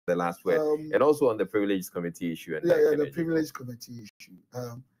the last word. And also on the Privileged Committee issue. And the Privileged Committee issue.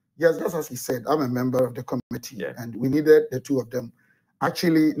 Yes, just as he said, I'm a member of the committee, and we needed the two of them.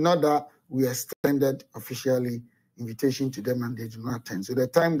 Actually, not that we extended officially invitation to them and they did not attend. So the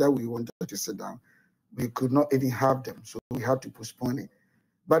time that we wanted to sit down, we could not even have them. So we had to postpone it.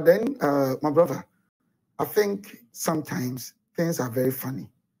 But then, my brother, I think sometimes things are very funny,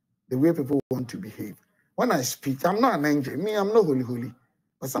 the way people want to behave. When I speak, I'm not an angel. Me, I'm not holy.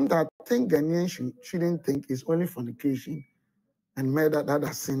 But sometimes I think Ghanaians shouldn't think it's only fornication and murder that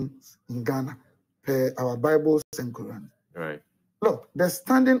are sins in Ghana per our Bibles and Quran. Right. Look, the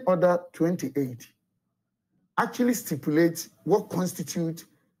Standing Order 28 actually stipulates what constitutes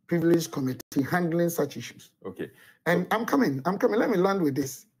Privileged Committee handling such issues. Okay. And I'm coming. Let me land with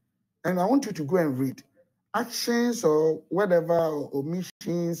this. And I want you to go and read. Actions or whatever, or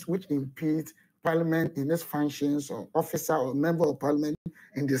omissions which impede Parliament in its functions, or officer or member of Parliament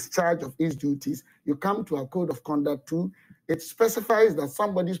in discharge of its duties, you come to a code of conduct 2. It specifies that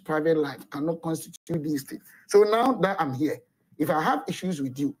somebody's private life cannot constitute these things. So now that I'm here, if I have issues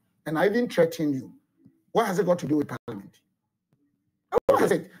with you and I even threaten you, what has it got to do with Parliament? What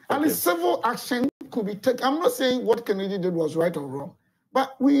has it? And the civil action could be taken. I'm not saying what Kennedy did was right or wrong,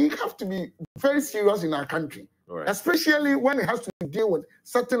 but we have to be very serious in our country, especially when it has to deal with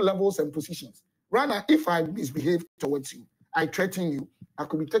certain levels and positions. Rather, if I misbehave towards you, I threaten you, I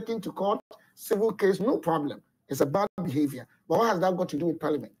could be taken to court, civil case, no problem. It's a bad behavior. But what has that got to do with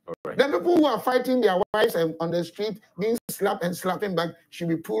Parliament? Then people who are fighting their wives on the street, being slapped and slapping back, should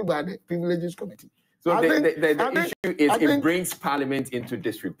be pulled by the Privileges Committee. So the issue is it brings Parliament into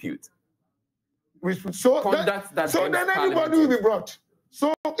disrepute. So then everybody will be brought.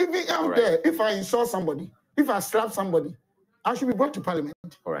 So if out there, if I insult somebody, if I slap somebody, I should be brought to Parliament.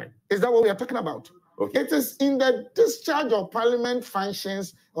 All right. Is that what we are talking about? Okay. It is in the discharge of Parliament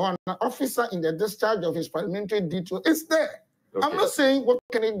functions, or an officer in the discharge of his parliamentary duty. It's there. Okay. I'm not saying what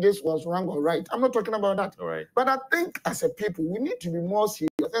Kennedy did was wrong or right. I'm not talking about that. All right. But I think as a people, we need to be more serious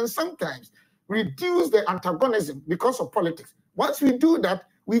and sometimes reduce the antagonism because of politics. Once we do that,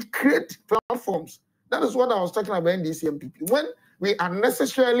 we create platforms. That is what I was talking about in Nhyiaeso MP. When we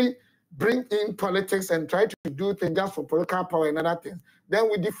unnecessarily bring in politics and try to do things just for political power and other things, then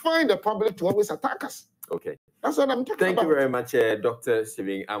we define the public to always attack us. Okay. That's what I'm talking about. Thank you very much, Dr.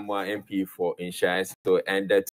 Stephen Amoah MP for Nhyiaeso. And